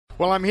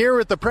Well, I'm here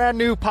with the brand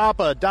new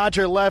Papa,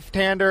 Dodger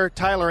left-hander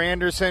Tyler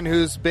Anderson,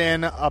 who's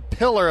been a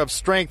pillar of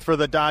strength for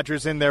the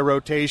Dodgers in their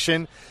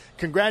rotation.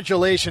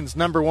 Congratulations,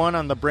 number one,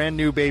 on the brand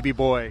new baby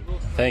boy.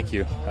 Thank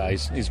you.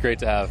 He's great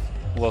to have.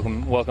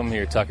 Welcome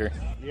here, Tucker.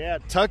 Yeah,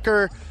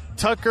 Tucker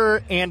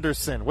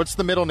Anderson. What's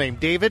the middle name?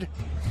 David?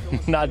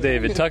 Not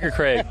David. Tucker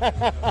Craig.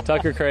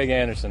 Tucker Craig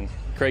Anderson.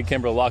 Craig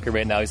Kimbrell locker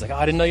right now. He's like,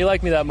 I didn't know you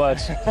liked me that much.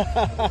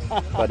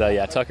 But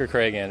yeah, Tucker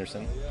Craig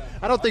Anderson.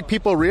 I don't think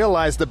people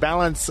realize the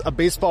balance a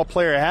baseball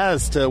player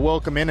has to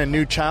welcome in a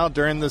new child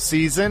during the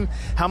season.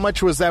 How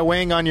much was that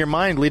weighing on your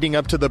mind leading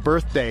up to the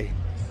birthday?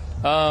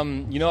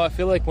 I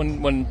feel like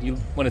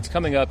when it's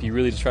coming up, you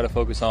really just try to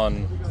focus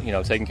on,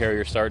 taking care of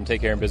your start and take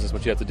care of business,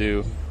 what you have to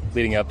do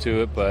leading up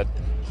to it. But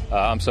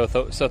I'm so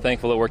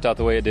thankful it worked out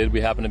the way it did.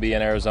 We happen to be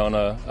in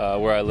Arizona,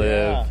 where I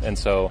live, and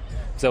so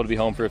I was able to be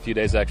home for a few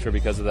days extra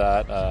because of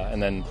that. And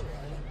then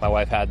my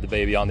wife had the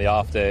baby on the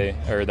off day,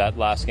 or that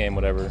last game,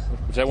 whatever,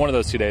 which one of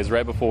those 2 days,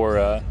 right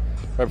before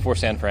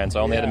San Fran. So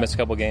I only had to miss a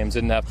couple games.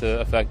 Didn't have to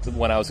affect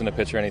when I was going to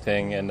pitch or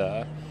anything, and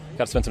got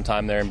to spend some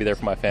time there and be there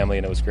for my family,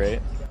 and it was great.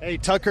 Hey,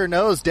 Tucker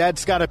knows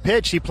Dad's got a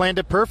pitch. He planned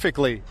it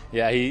perfectly.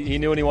 Yeah, he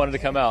knew when he wanted to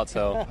come out,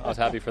 so I was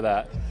happy for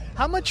that.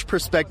 How much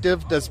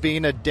perspective does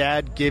being a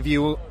dad give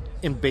you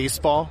in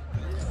baseball?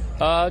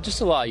 Just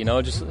a lot,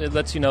 just it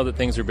lets you know that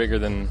things are bigger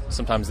than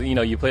sometimes,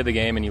 you play the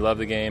game and you love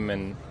the game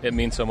and it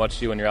means so much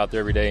to you when you're out there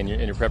every day in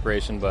your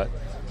preparation, but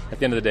at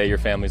the end of the day, your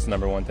family's the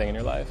number one thing in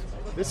your life.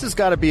 This has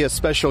got to be a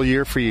special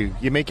year for you.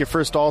 You make your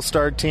first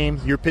All-Star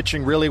team. You're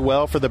pitching really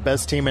well for the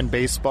best team in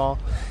baseball.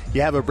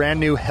 You have a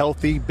brand new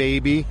healthy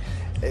baby.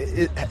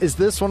 Is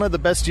this one of the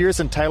best years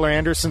in Tyler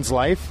Anderson's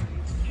life?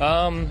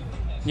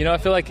 I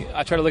feel like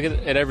I try to look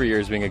at every year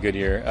as being a good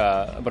year,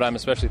 but I'm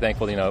especially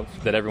thankful,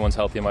 that everyone's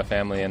healthy in my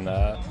family, and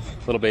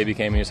little baby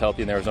came and he was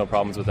healthy and there was no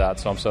problems with that,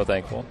 so I'm so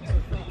thankful.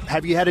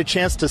 Have you had a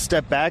chance to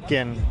step back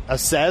and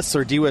assess,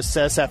 or do you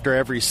assess after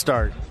every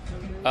start?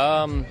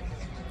 I feel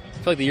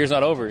like the year's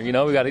not over.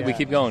 We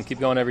keep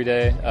going every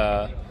day.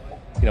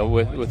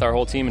 With our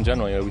whole team in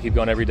general, we keep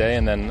going every day,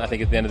 and then I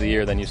think at the end of the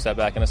year, then you step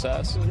back and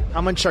assess.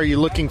 How much are you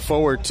looking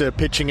forward to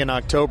pitching in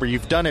October?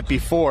 You've done it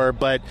before,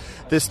 but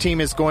this team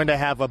is going to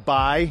have a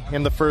bye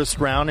in the first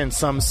round in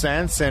some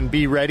sense and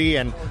be ready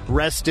and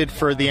rested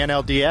for the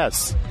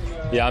NLDS.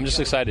 Yeah, I'm just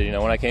excited.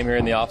 When I came here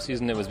in the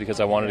offseason, it was because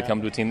I wanted to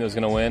come to a team that was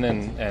going to win,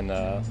 and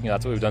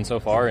that's what we've done so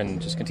far,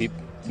 and just keep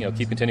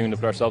continuing to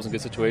put ourselves in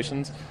good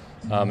situations,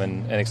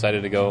 and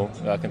excited to go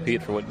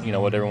compete for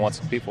what everyone wants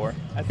to compete for.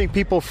 I think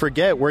people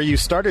forget where you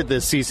started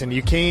this season.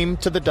 You came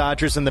to the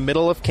Dodgers in the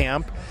middle of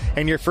camp,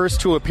 and your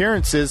first two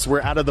appearances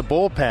were out of the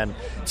bullpen.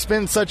 It's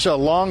been such a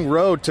long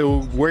road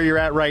to where you're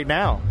at right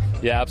now.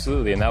 Yeah,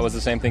 absolutely, and that was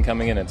the same thing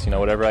coming in. It's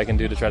whatever I can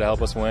do to try to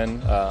help us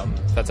win.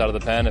 If that's out of the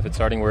pen, if it's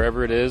starting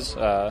wherever it is,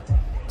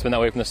 it's been that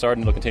way from the start,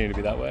 and it'll continue to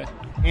be that way.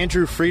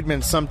 Andrew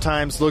Friedman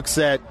sometimes looks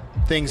at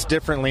things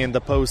differently in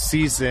the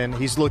postseason.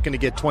 He's looking to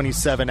get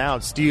 27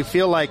 outs. Do you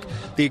feel like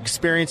the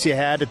experience you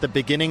had at the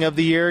beginning of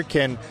the year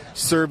can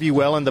serve you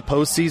well in the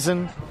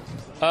postseason?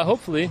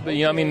 Hopefully, but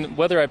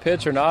whether I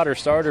pitch or not, or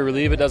start or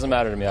relieve, it doesn't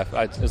matter to me.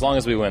 As long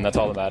as we win, that's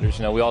all that matters.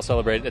 We all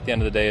celebrate at the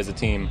end of the day as a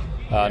team,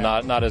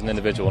 not as an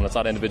individual, and it's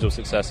not individual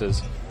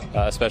successes,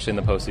 especially in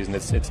the postseason.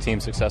 It's team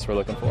success we're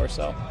looking for.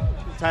 So,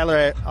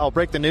 Tyler, I'll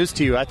break the news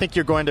to you. I think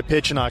you're going to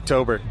pitch in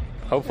October.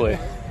 Hopefully.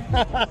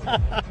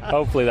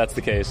 Hopefully that's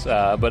the case.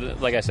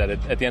 But like I said,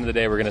 at the end of the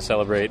day, we're going to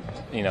celebrate,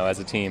 as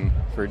a team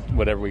for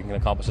whatever we can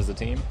accomplish as a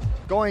team.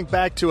 Going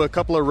back to a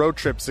couple of road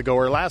trips ago,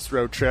 or last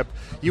road trip,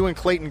 you and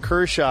Clayton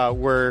Kershaw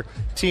were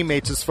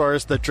teammates as far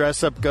as the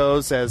dress-up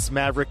goes as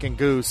Maverick and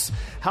Goose.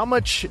 How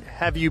much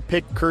have you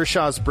picked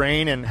Kershaw's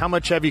brain, and how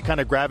much have you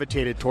kind of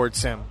gravitated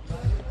towards him?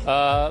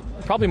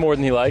 Probably more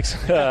than he likes.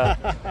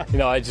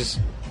 I just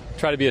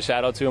try to be a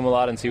shadow to him a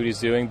lot and see what he's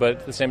doing, but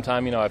at the same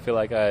time, I feel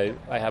like I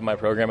have my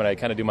program and I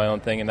kind of do my own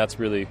thing, and that's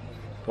really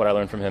what I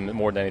learned from him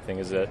more than anything,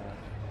 is that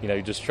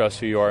you just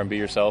trust who you are and be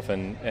yourself,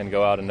 and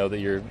go out and know that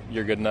you're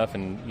good enough,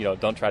 and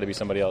don't try to be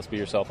somebody else. Be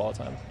yourself all the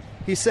time.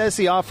 He says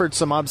he offered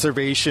some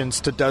observations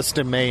to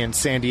Dustin May in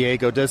San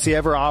Diego. Does he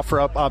ever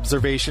offer up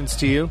observations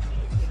to you?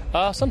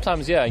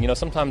 Sometimes, yeah.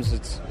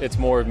 Sometimes it's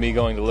more of me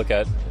going to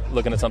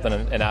looking at something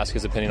and ask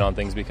his opinion on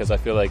things, because I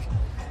feel like,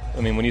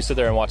 when you sit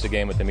there and watch a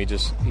game with him,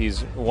 he's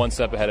one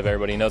step ahead of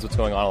everybody. He knows what's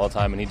going on all the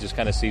time, and he just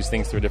kind of sees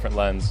things through a different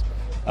lens.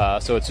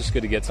 So it's just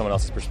good to get someone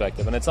else's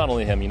perspective. And it's not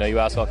only him. You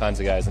ask all kinds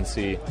of guys and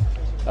see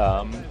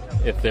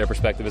if their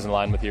perspective is in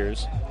line with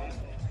yours.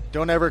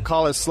 Don't ever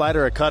call a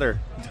slider a cutter.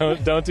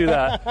 Don't do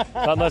that,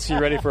 not unless you're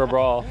ready for a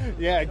brawl.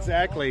 Yeah,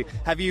 exactly.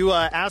 Have you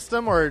asked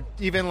him, or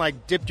even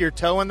dipped your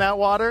toe in that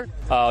water?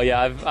 Oh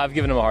yeah, I've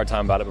given him a hard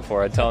time about it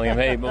before. I'm telling him,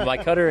 hey, my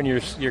cutter and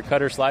your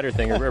cutter slider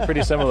thing are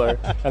pretty similar,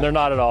 and they're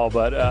not at all.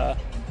 But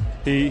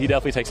he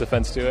definitely takes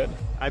offense to it.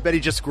 I bet he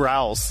just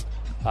growls.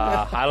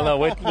 I don't know.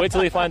 Wait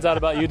till he finds out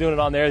about you doing it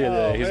on there the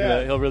other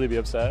day. He'll really be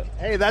upset.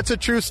 Hey, that's a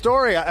true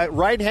story.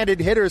 Right-handed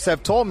hitters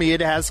have told me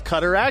it has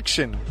cutter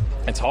action.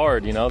 It's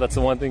hard, that's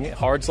the one thing.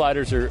 Hard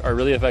sliders are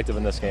really effective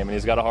in this game, and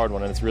he's got a hard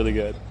one, and it's really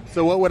good.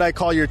 So what would I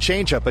call your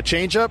changeup? A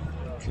changeup?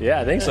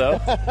 Yeah, I think so.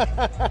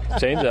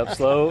 Change up,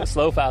 slow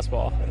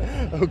fastball.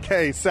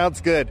 Okay,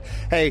 sounds good.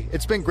 Hey,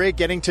 it's been great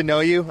getting to know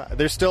you.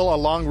 There's still a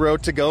long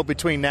road to go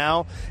between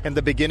now and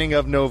the beginning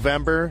of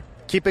November.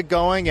 Keep it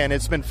going, and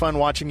it's been fun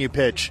watching you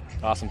pitch.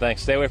 Awesome,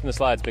 thanks. Stay away from the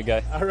slides, big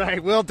guy. All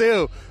right, will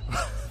do.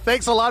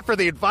 Thanks a lot for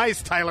the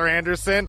advice, Tyler Anderson.